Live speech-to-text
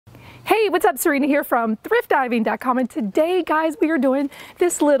Hey, what's up? Serena here from thriftiving.com, and today, guys, we are doing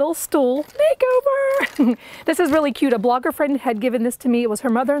this little stool makeover. This is really cute. A blogger friend had given this to me. It was her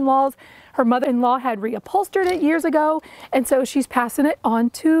mother-in-law's. Her mother-in-law had reupholstered it years ago, and so she's passing it on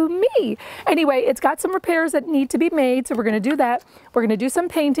to me. Anyway, it's got some repairs that need to be made, so we're going to do that. We're going to do some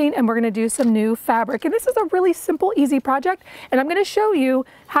painting, and we're going to do some new fabric. And this is a really simple, easy project, and I'm going to show you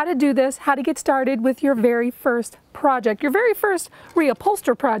how to do this, how to get started with your very first project, your very first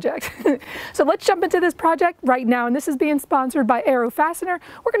reupholster project. So let's jump into this project right now, and this is being sponsored by Arrow Fastener.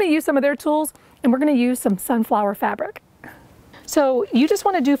 We're going to use some of their tools, and we're going to use some sunflower fabric. So you just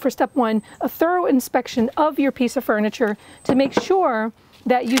want to do, for step one, a thorough inspection of your piece of furniture to make sure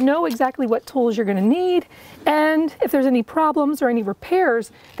that you know exactly what tools you're going to need and if there's any problems or any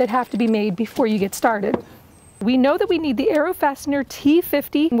repairs that have to be made before you get started. We know that we need the Arrow Fastener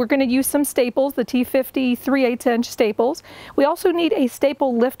T50. We're going to use some staples, the T50 3/8" staples. We also need a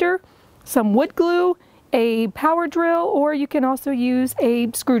staple lifter, some wood glue, a power drill, or you can also use a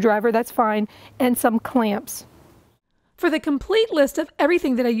screwdriver, that's fine, and some clamps. For the complete list of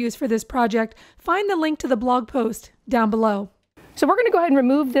everything that I use for this project, find the link to the blog post down below. So we're going to go ahead and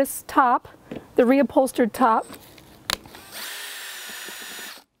remove this top, the reupholstered top.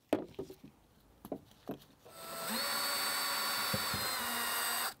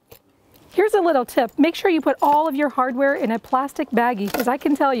 Here's a little tip. Make sure you put all of your hardware in a plastic baggie, because I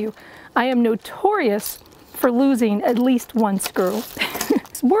can tell you, I am notorious for losing at least one screw.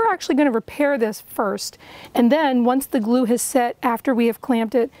 We're actually going to repair this first, and then once the glue has set after we have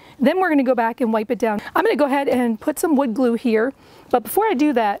clamped it, then we're going to go back and wipe it down. I'm going to go ahead and put some wood glue here, but before I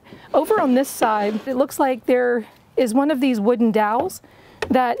do that, over on this side, it looks like there is one of these wooden dowels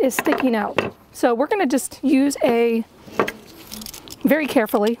that is sticking out. So we're going to just use very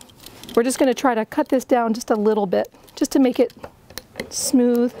carefully, we're just going to try to cut this down just a little bit, just to make it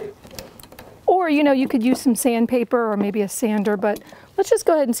smooth. Or, you know, you could use some sandpaper or maybe a sander, but let's just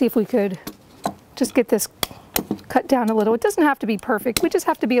go ahead and see if we could just get this cut down a little. It doesn't have to be perfect. We just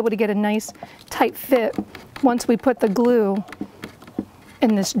have to be able to get a nice tight fit once we put the glue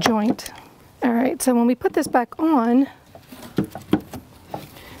in this joint. All right, so when we put this back on,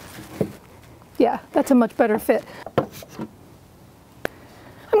 yeah, that's a much better fit. I'm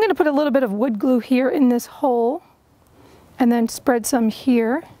going to put a little bit of wood glue here in this hole and then spread some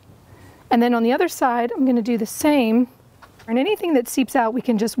here. And then on the other side, I'm going to do the same. And anything that seeps out, we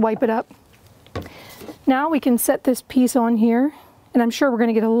can just wipe it up. Now we can set this piece on here, and I'm sure we're going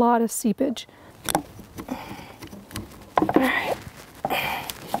to get a lot of seepage. All right.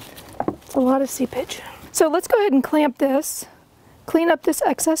 It's a lot of seepage. So let's go ahead and clamp this, clean up this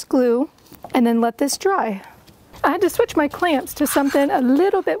excess glue, and then let this dry. I had to switch my clamps to something a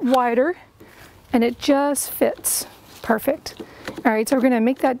little bit wider, and it just fits perfect. All right, so we're going to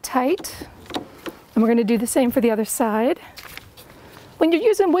make that tight, and we're going to do the same for the other side. When you're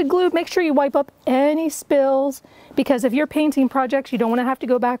using wood glue, make sure you wipe up any spills, because if you're painting projects, you don't want to have to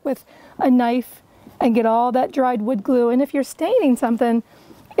go back with a knife and get all that dried wood glue. And if you're staining something,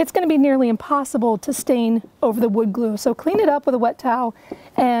 it's going to be nearly impossible to stain over the wood glue. So clean it up with a wet towel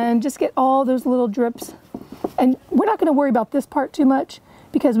and just get all those little drips. And we're not going to worry about this part too much,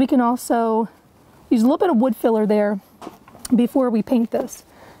 because we can also use a little bit of wood filler there before we paint this.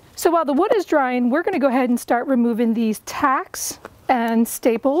 So while the wood is drying, we're going to go ahead and start removing these tacks and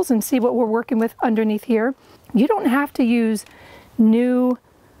staples and see what we're working with underneath here. You don't have to use new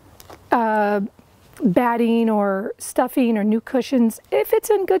batting or stuffing or new cushions. If it's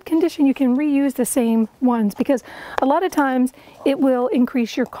in good condition, you can reuse the same ones, because a lot of times it will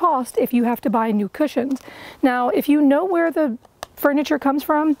increase your cost if you have to buy new cushions. Now, if you know where the furniture comes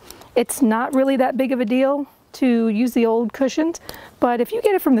from, it's not really that big of a deal to use the old cushions, but if you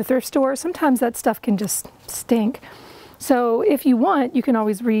get it from the thrift store, sometimes that stuff can just stink. So if you want, you can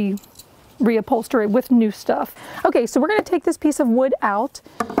always reupholster it with new stuff. Okay, so we're going to take this piece of wood out,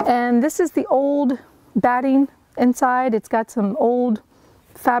 and this is the old batting inside. It's got some old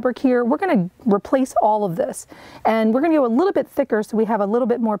fabric here. We're going to replace all of this, and we're going to go a little bit thicker so we have a little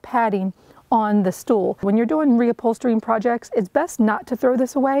bit more padding on the stool. When you're doing reupholstering projects, it's best not to throw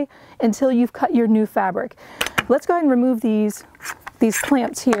this away until you've cut your new fabric. Let's go ahead and remove these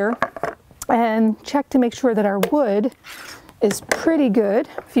clamps here and check to make sure that our wood is pretty good.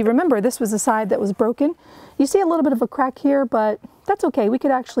 If you remember, this was the side that was broken. You see a little bit of a crack here, but that's okay. We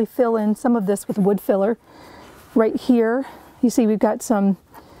could actually fill in some of this with wood filler right here. You see we've got some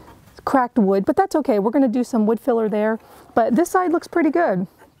cracked wood, but that's okay. We're going to do some wood filler there, but this side looks pretty good.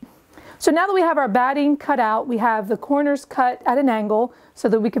 So now that we have our batting cut out, we have the corners cut at an angle so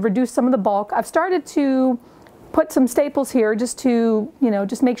that we could reduce some of the bulk. I've started to put some staples here just to,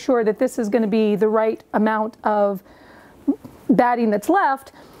 just make sure that this is going to be the right amount of batting that's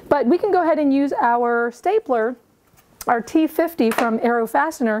left. But we can go ahead and use our stapler, our T50 from Arrow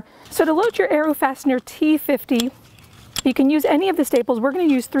Fastener. So to load your Arrow Fastener T50, you can use any of the staples. We're going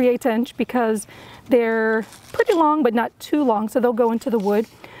to use 3/8 inch because they're pretty long but not too long, so they'll go into the wood.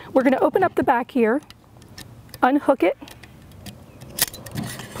 We're going to open up the back here, unhook it,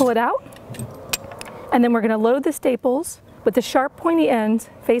 pull it out, and then we're going to load the staples with the sharp pointy ends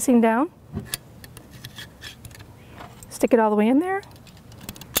facing down. Stick it all the way in there.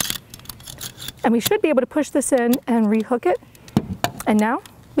 And we should be able to push this in and rehook it. And now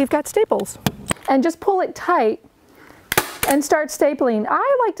we've got staples. And just pull it tight and start stapling.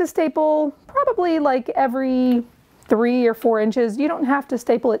 I like to staple probably like every 3 or 4 inches. You don't have to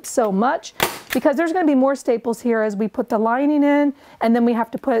staple it so much because there's going to be more staples here as we put the lining in, and then we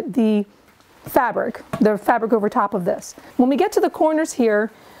have to put the fabric over top of this. When we get to the corners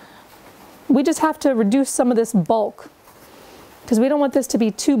here, we just have to reduce some of this bulk because we don't want this to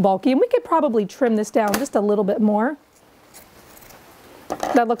be too bulky, and we could probably trim this down just a little bit more.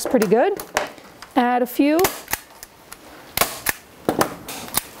 That looks pretty good. Add a few.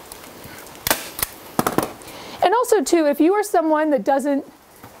 And also too, if you are someone that doesn't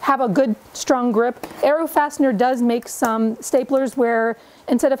have a good strong grip, Arrow Fastener does make some staplers where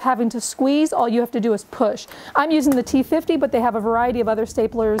instead of having to squeeze, all you have to do is push. I'm using the T50, but they have a variety of other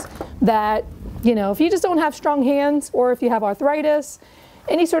staplers that, if you just don't have strong hands, or if you have arthritis,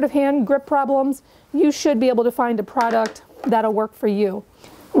 any sort of hand grip problems, you should be able to find a product that'll work for you.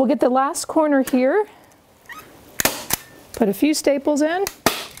 We'll get the last corner here, put a few staples in.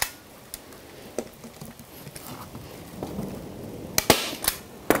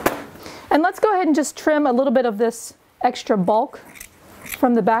 And let's go ahead and just trim a little bit of this extra bulk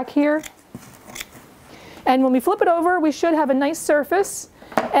from the back here. And when we flip it over, we should have a nice surface.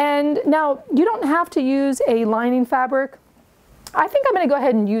 And now you don't have to use a lining fabric. I think I'm going to go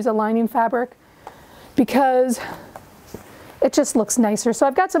ahead and use a lining fabric because it just looks nicer. So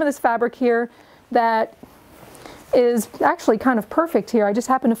I've got some of this fabric here that is actually kind of perfect here. I just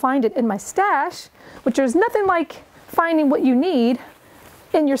happened to find it in my stash, which there's nothing like finding what you need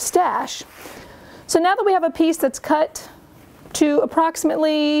in your stash. So now that we have a piece that's cut to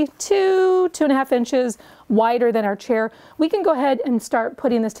approximately 2.5 inches wider than our chair, we can go ahead and start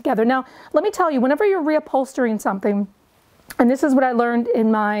putting this together. Now, let me tell you, whenever you're reupholstering something, and this is what I learned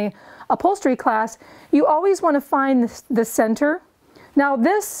in my upholstery class, you always want to find the center. Now,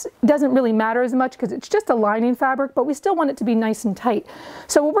 this doesn't really matter as much because it's just a lining fabric, but we still want it to be nice and tight.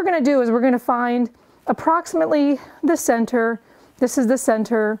 So what we're going to do is we're going to find approximately the center. This is the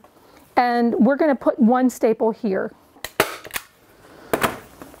center, and we're going to put one staple here.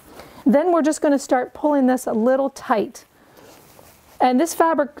 Then we're just going to start pulling this a little tight. And this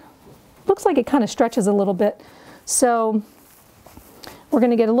fabric looks like it kind of stretches a little bit. So we're going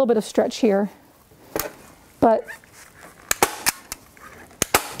to get a little bit of stretch here. But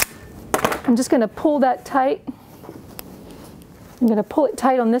I'm just going to pull that tight. I'm going to pull it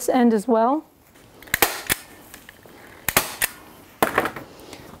tight on this end as well.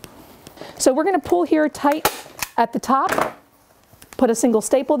 So we're going to pull here tight at the top, put a single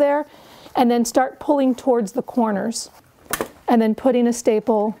staple there, and then start pulling towards the corners, and then putting a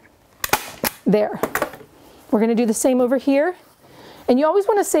staple there. We're going to do the same over here, and you always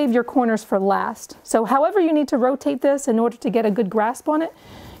want to save your corners for last. So however you need to rotate this in order to get a good grasp on it,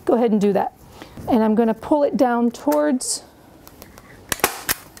 go ahead and do that. And I'm going to pull it down towards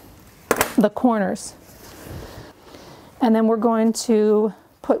the corners. And then we're going to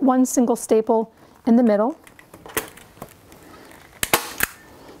put one single staple in the middle.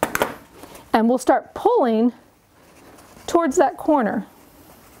 And we'll start pulling towards that corner.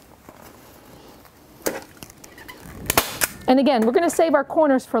 And again, we're going to save our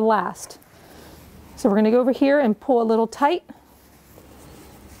corners for last. So we're going to go over here and pull a little tight.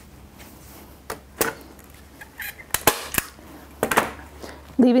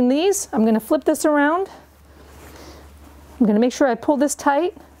 Leaving these, I'm going to flip this around. I'm going to make sure I pull this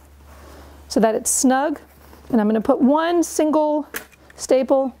tight so that it's snug. And I'm going to put one single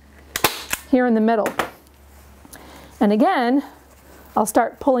staple here in the middle. And again, I'll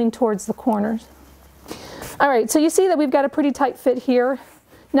start pulling towards the corners. All right, so you see that we've got a pretty tight fit here.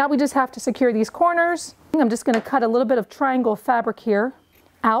 Now we just have to secure these corners. I'm just going to cut a little bit of triangle fabric here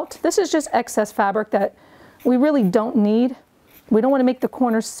out. This is just excess fabric that we really don't need. We don't want to make the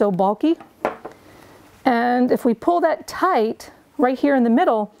corners so bulky. And if we pull that tight right here in the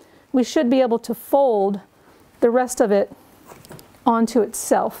middle, we should be able to fold the rest of it onto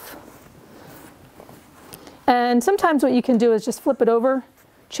itself. And sometimes what you can do is just flip it over,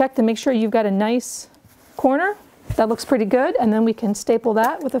 check to make sure you've got a nice corner. That looks pretty good. And then we can staple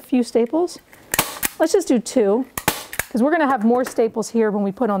that with a few staples. Let's just do 2, because we're going to have more staples here when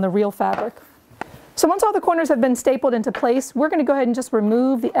we put on the real fabric. So once all the corners have been stapled into place, we're going to go ahead and just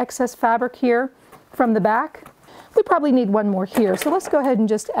remove the excess fabric here from the back. We probably need one more here. So let's go ahead and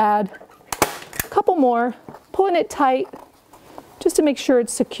just add a couple more, pulling it tight just to make sure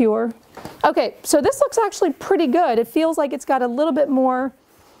it's secure. Okay, so this looks actually pretty good. It feels like it's got a little bit more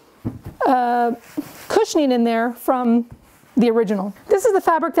cushioning in there from the original. This is the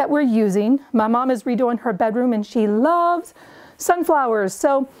fabric that we're using. My mom is redoing her bedroom and she loves sunflowers.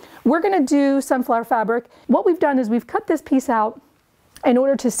 So we're gonna do sunflower fabric. What we've done is we've cut this piece out in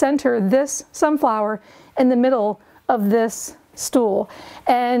order to center this sunflower in the middle of this stool.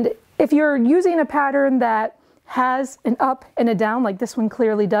 And if you're using a pattern that has an up and a down like this one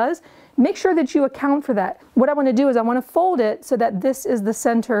clearly does, make sure that you account for that. What I want to do is I want to fold it so that this is the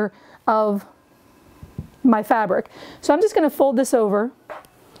center of my fabric. So I'm just going to fold this over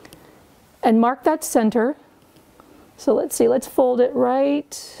and mark that center. So let's see, let's fold it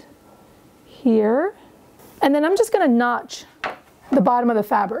right here. And then I'm just going to notch the bottom of the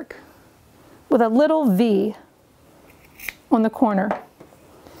fabric with a little V on the corner.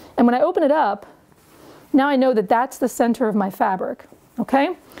 And when I open it up, now I know that that's the center of my fabric,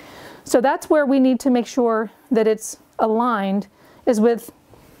 okay? So that's where we need to make sure that it's aligned, is with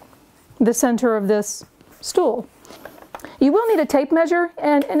the center of this stool. You will need a tape measure,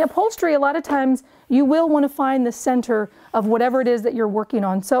 and in upholstery a lot of times you will want to find the center of whatever it is that you're working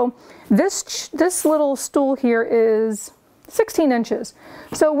on. So this little stool here is 16 inches.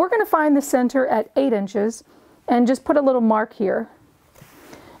 So we're going to find the center at 8 inches and just put a little mark here.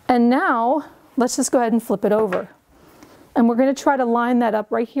 And now let's just go ahead and flip it over. And we're going to try to line that up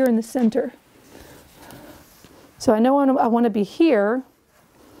right here in the center. So I know I want to be here.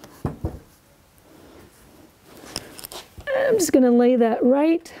 I'm just going to lay that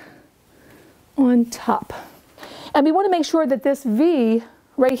right on top. And we want to make sure that this V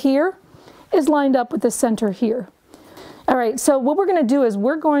right here is lined up with the center here. All right, so what we're going to do is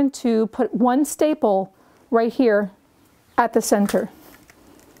we're going to put one staple right here at the center.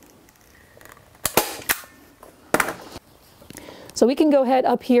 So we can go ahead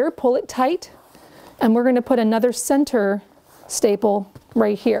up here, pull it tight, and we're going to put another center staple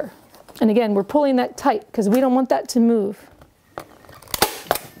right here. And again, we're pulling that tight because we don't want that to move.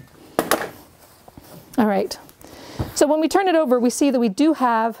 All right, so when we turn it over, we see that we do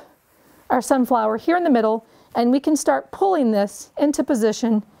have our sunflower here in the middle, and we can start pulling this into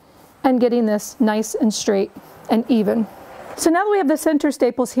position and getting this nice and straight and even. So now that we have the center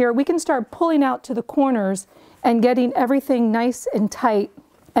staples here, we can start pulling out to the corners and getting everything nice and tight,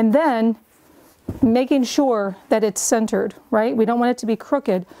 and then making sure that it's centered, right? We don't want it to be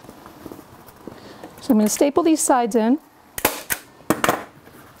crooked. So I'm going to staple these sides in.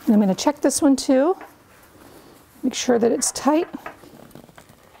 And I'm going to check this one too. Make sure that it's tight.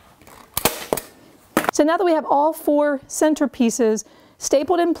 So now that we have all 4 center pieces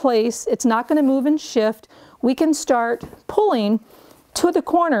stapled in place, it's not going to move and shift, we can start pulling to the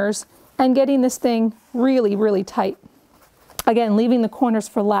corners and getting this thing really, really tight. Again, leaving the corners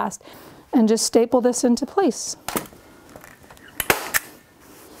for last. And just staple this into place.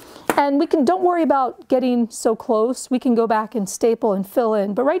 And we can, don't worry about getting so close. We can go back and staple and fill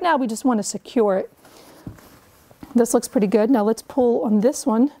in. But right now we just want to secure it. This looks pretty good. Now let's pull on this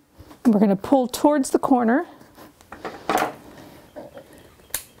one. And we're going to pull towards the corner.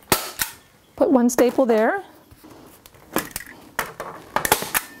 Put one staple there.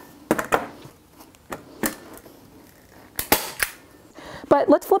 But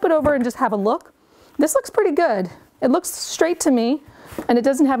let's flip it over and just have a look. This looks pretty good. It looks straight to me, and it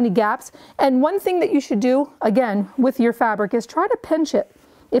doesn't have any gaps. And one thing that you should do, again, with your fabric is try to pinch it.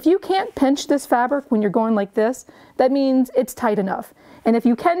 If you can't pinch this fabric when you're going like this, that means it's tight enough. And if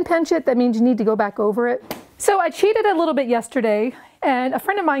you can pinch it, that means you need to go back over it. So I cheated a little bit yesterday, and a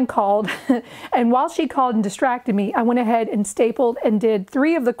friend of mine called, and while she called and distracted me, I went ahead and stapled and did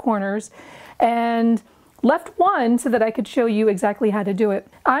 3 of the corners and left one so that I could show you exactly how to do it.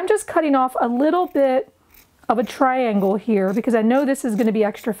 I'm just cutting off a little bit of a triangle here because I know this is going to be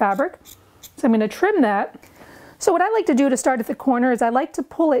extra fabric. So I'm going to trim that. So what I like to do to start at the corner is I like to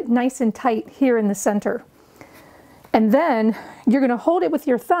pull it nice and tight here in the center. And then you're going to hold it with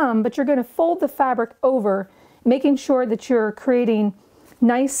your thumb, but you're going to fold the fabric over, making sure that you're creating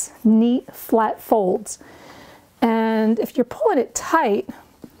nice, neat, flat folds. And if you're pulling it tight,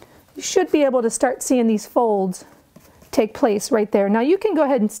 you should be able to start seeing these folds take place right there. Now you can go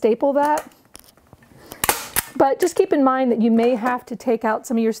ahead and staple that. But just keep in mind that you may have to take out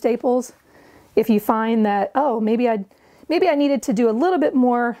some of your staples if you find that, oh, maybe I needed to do a little bit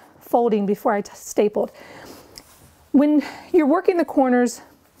more folding before I stapled. When you're working the corners,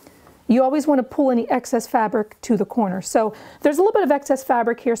 you always want to pull any excess fabric to the corner. So there's a little bit of excess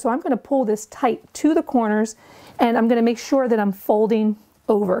fabric here, so I'm going to pull this tight to the corners, and I'm going to make sure that I'm folding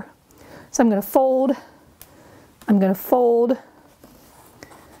over. So I'm going to fold, and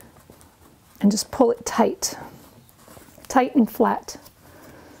just pull it tight and flat.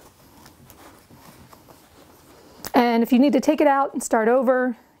 And if you need to take it out and start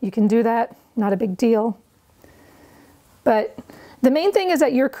over, you can do that, not a big deal. But the main thing is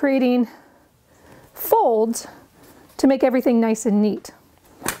that you're creating folds to make everything nice and neat.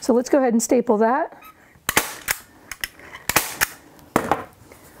 So let's go ahead and staple that.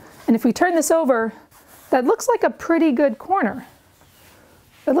 And if we turn this over, that looks like a pretty good corner.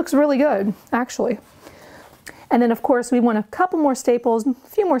 It looks really good, actually. And then of course we want a couple more staples, a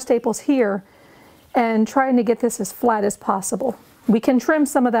few more staples here, and trying to get this as flat as possible. We can trim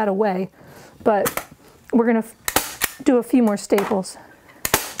some of that away, but we're gonna do a few more staples.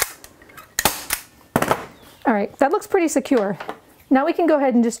 All right, that looks pretty secure. Now we can go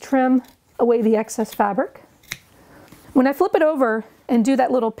ahead and just trim away the excess fabric. When I flip it over and do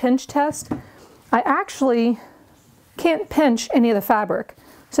that little pinch test, I actually can't pinch any of the fabric.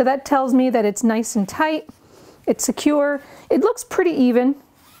 So that tells me that it's nice and tight, it's secure. It looks pretty even.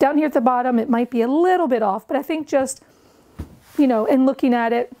 Down here at the bottom, it might be a little bit off, but I think just, you know, in looking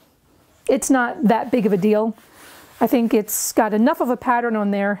at it, it's not that big of a deal. I think it's got enough of a pattern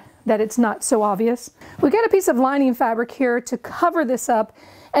on there that it's not so obvious. We got a piece of lining fabric here to cover this up,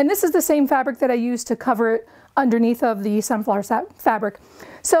 and this is the same fabric that I used to cover it underneath of the sunflower fabric.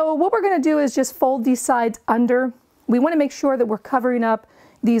 So what we're going to do is just fold these sides under. We want to make sure that we're covering up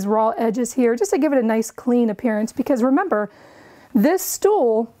these raw edges here just to give it a nice clean appearance, because remember, this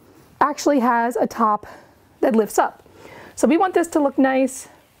stool actually has a top that lifts up. So we want this to look nice,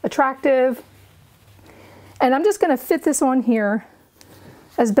 attractive, and I'm just going to fit this on here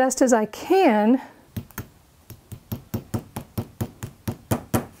as best as I can.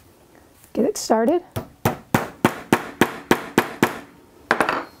 Get it started.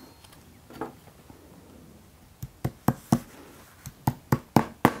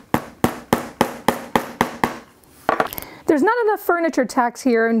 There's not enough furniture tacks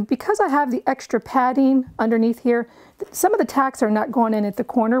here, and because I have the extra padding underneath here, some of the tacks are not going in at the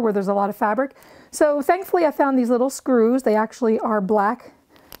corner where there's a lot of fabric. So thankfully I found these little screws. They actually are black,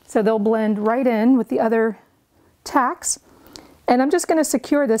 so they'll blend right in with the other tacks. And I'm just going to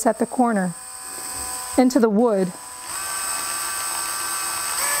secure this at the corner into the wood.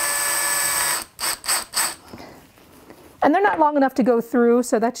 And they're not long enough to go through,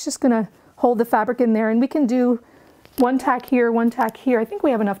 so that's just going to hold the fabric in there, and we can do one tack here, one tack here. I think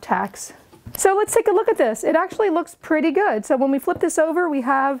we have enough tacks. So let's take a look at this. It actually looks pretty good. So when we flip this over, we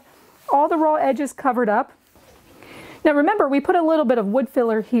have all the raw edges covered up. Now remember, we put a little bit of wood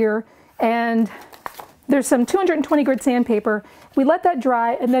filler here, and there's some 220 grit sandpaper. We let that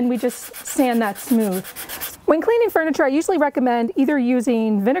dry, and then we just sand that smooth. When cleaning furniture, I usually recommend either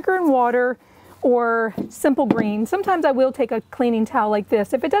using vinegar and water or simple green. Sometimes I will take a cleaning towel like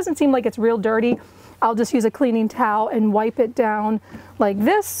this. If it doesn't seem like it's real dirty, I'll just use a cleaning towel and wipe it down like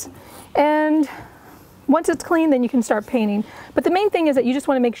this. And once it's clean, then you can start painting. But the main thing is that you just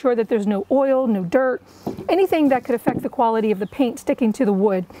want to make sure that there's no oil, no dirt, anything that could affect the quality of the paint sticking to the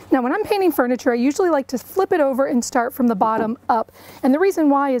wood. Now, when I'm painting furniture, I usually like to flip it over and start from the bottom up. And the reason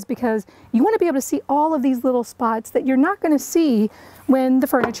why is because you want to be able to see all of these little spots that you're not going to see when the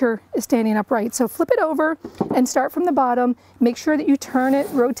furniture is standing upright. So flip it over and start from the bottom. Make sure that you turn it,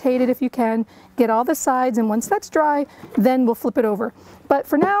 rotate it if you can, get all the sides, and once that's dry, then we'll flip it over. But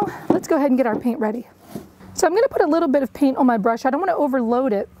for now, let's go ahead and get our paint ready. So I'm going to put a little bit of paint on my brush. I don't want to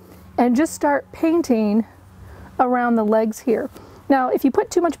overload it, and just start painting around the legs here. Now, if you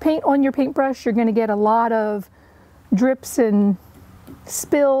put too much paint on your paintbrush, you're going to get a lot of drips and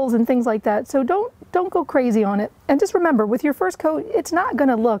spills and things like that. So don't go crazy on it. And just remember, with your first coat, it's not going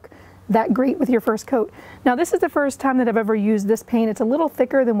to look that great with your first coat. Now, this is the first time that I've ever used this paint. It's a little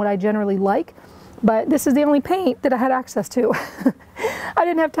thicker than what I generally like, but this is the only paint that I had access to. I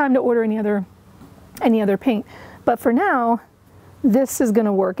didn't have time to order any other paint. But for now, this is going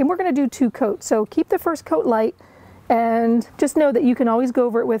to work. And we're going to do 2 coats. So keep the first coat light, and just know that you can always go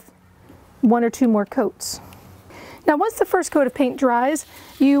over it with 1 or 2 more coats. Now, once the first coat of paint dries,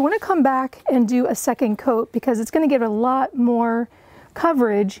 you want to come back and do a second coat, because it's going to give it a lot more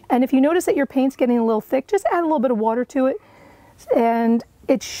coverage. And if you notice that your paint's getting a little thick, just add a little bit of water to it, and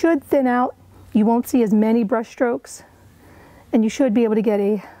it should thin out you won't see as many brush strokes, and you should be able to get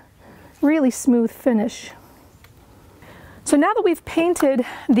a really smooth finish. So now that we've painted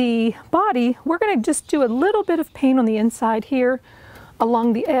the body, we're going to just do a little bit of paint on the inside here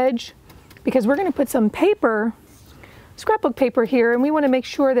along the edge, because we're going to put some paper, scrapbook paper here, and we want to make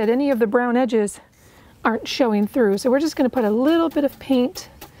sure that any of the brown edges aren't showing through. So we're just going to put a little bit of paint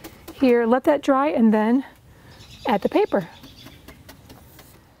here, let that dry, and then add the paper.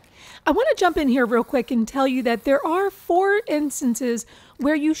 I want to jump in here real quick and tell you that there are 4 instances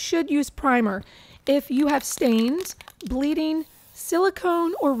where you should use primer. If you have stains, bleeding,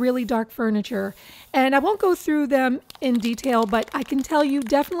 silicone, or really dark furniture. And I won't go through them in detail, but I can tell you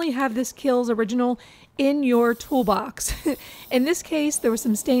definitely have this Kills Original in your toolbox. In this case, there was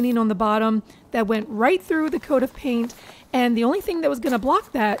some staining on the bottom that went right through the coat of paint, and the only thing that was going to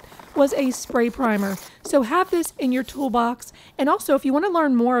block that was a spray primer. So have this in your toolbox. And also, if you want to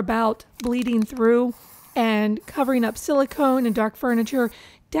learn more about bleeding through and covering up silicone and dark furniture,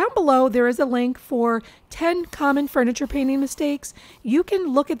 down below there is a link for 10 common furniture painting mistakes. You can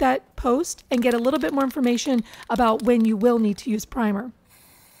look at that post and get a little bit more information about when you will need to use primer.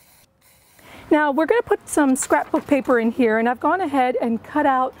 Now we're going to put some scrapbook paper in here, and I've gone ahead and cut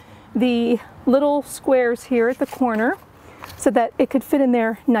out the little squares here at the corner so that it could fit in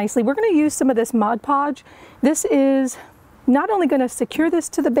there nicely. We're going to use some of this Mod Podge. This is not only going to secure this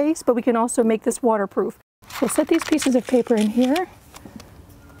to the base, but we can also make this waterproof. We'll set these pieces of paper in here.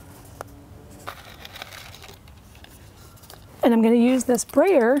 And I'm going to use this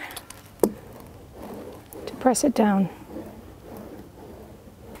brayer to press it down.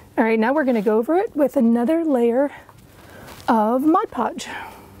 All right, now we're going to go over it with another layer of Mod Podge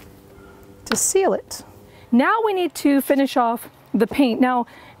to seal it. Now we need to finish off the paint. Now,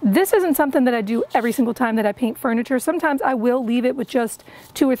 this isn't something that I do every single time that I paint furniture. Sometimes I will leave it with just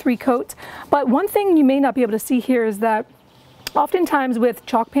 2 or 3 coats. But one thing you may not be able to see here is that oftentimes with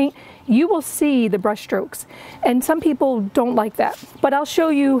chalk paint, you will see the brush strokes, and some people don't like that. But I'll show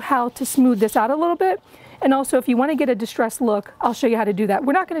you how to smooth this out a little bit. And also, if you want to get a distressed look, I'll show you how to do that.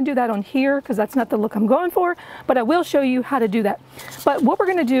 We're not going to do that on here because that's not the look I'm going for, but I will show you how to do that. But what we're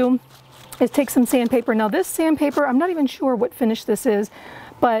going to do is take some sandpaper. Now this sandpaper, I'm not even sure what finish this is,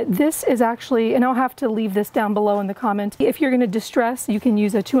 but this is actually, and I'll have to leave this down below in the comments. If you're going to distress, you can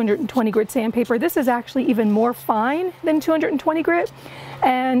use a 220 grit sandpaper. This is actually even more fine than 220 grit.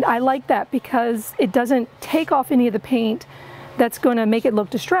 And I like that because it doesn't take off any of the paint that's going to make it look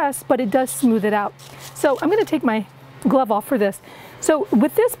distressed, but it does smooth it out. So I'm going to take my glove off for this. So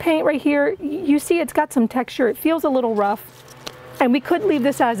with this paint right here, you see it's got some texture. It feels a little rough. And we could leave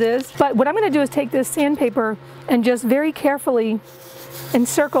this as is, but what I'm going to do is take this sandpaper and just very carefully in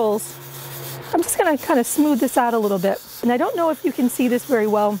circles, I'm just going to kind of smooth this out a little bit. And I don't know if you can see this very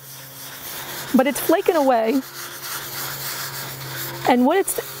well, but it's flaking away. And what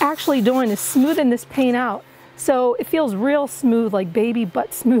it's actually doing is smoothing this paint out. So it feels real smooth, like baby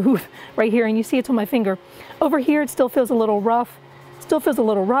butt smooth right here. And you see it's on my finger. Over here, it still feels a little rough. Still feels a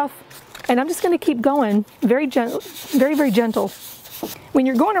little rough. And I'm just going to keep going, very gentle, very, very gentle. When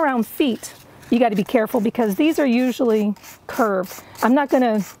you're going around feet, you got to be careful because these are usually curved. I'm not going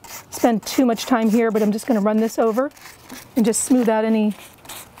to spend too much time here, but I'm just going to run this over and just smooth out any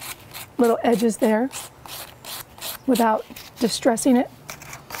little edges there without distressing it.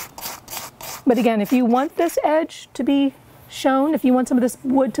 But again, if you want this edge to be shown, if you want some of this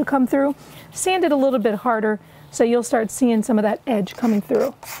wood to come through, sand it a little bit harder so you'll start seeing some of that edge coming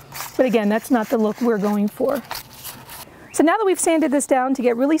through. But again, that's not the look we're going for. So now that we've sanded this down to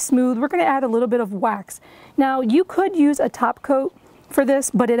get really smooth, we're going to add a little bit of wax. Now you could use a top coat for this,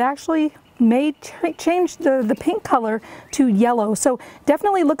 but it actually may change the paint color to yellow. So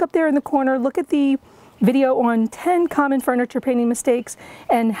definitely look up there in the corner, look at the video on 10 common furniture painting mistakes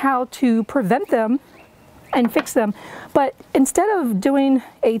and how to prevent them and fix them. But instead of doing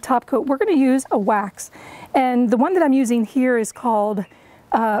a top coat, we're going to use a wax. And the one that I'm using here is called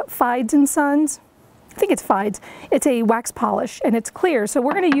Fides & Sons. I think it's Fides. It's a wax polish and it's clear. So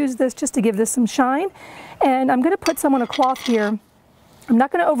we're going to use this just to give this some shine. And I'm going to put some on a cloth here. I'm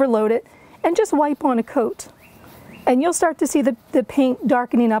not going to overload it and just wipe on a coat. And you'll start to see the paint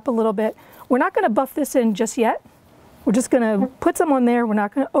darkening up a little bit. We're not going to buff this in just yet. We're just going to put some on there. We're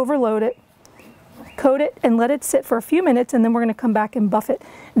not going to overload it. Coat it and let it sit for a few minutes, and then we're going to come back and buff it.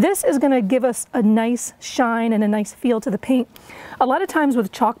 This is going to give us a nice shine and a nice feel to the paint. A lot of times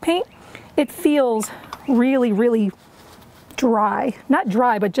with chalk paint, it feels really, really dry. Not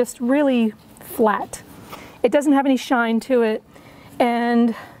dry, but just really flat. It doesn't have any shine to it.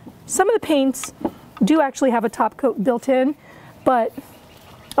 And some of the paints do actually have a top coat built in, but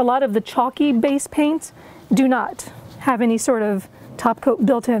A lot of the chalky base paints do not have any sort of top coat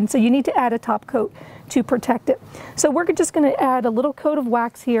built in, so you need to add a top coat to protect it. So we're just going to add a little coat of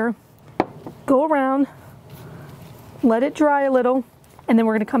wax here, go around, let it dry a little, and then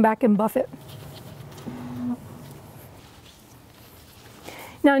we're going to come back and buff it.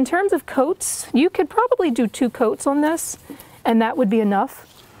 Now in terms of coats, you could probably do 2 coats on this, and that would be enough.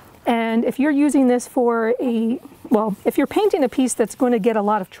 And if you're using this for if you're painting a piece that's going to get a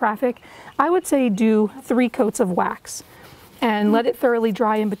lot of traffic, I would say do 3 coats of wax and let it thoroughly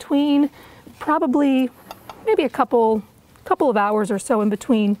dry in between, probably maybe a couple of hours or so in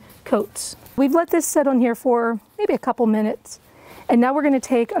between coats. We've let this sit on here for maybe a couple minutes. And now we're going to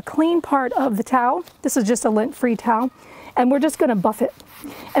take a clean part of the towel. This is just a lint-free towel. And we're just going to buff it.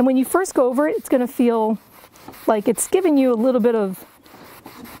 And when you first go over it, it's going to feel like it's giving you a little bit of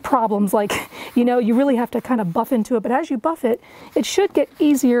problems. Like, you know, you really have to kind of buff into it. But as you buff it, it should get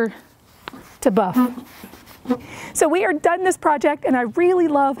easier to buff. So we are done this project, and I really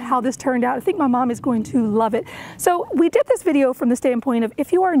love how this turned out. I think my mom is going to love it. So we did this video from the standpoint of,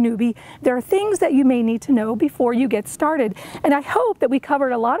 if you are a newbie, there are things that you may need to know before you get started. And I hope that we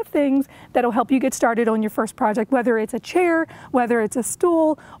covered a lot of things that'll help you get started on your first project, whether it's a chair, whether it's a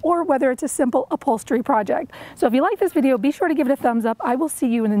stool, or whether it's a simple upholstery project. So if you like this video, be sure to give it a thumbs up. I will see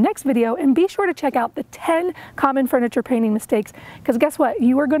you in the next video, and be sure to check out the 10 common furniture painting mistakes, because guess what?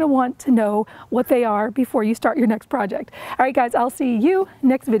 You are going to want to know what they are before you start your next project. All right, guys, I'll see you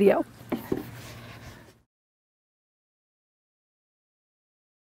next video.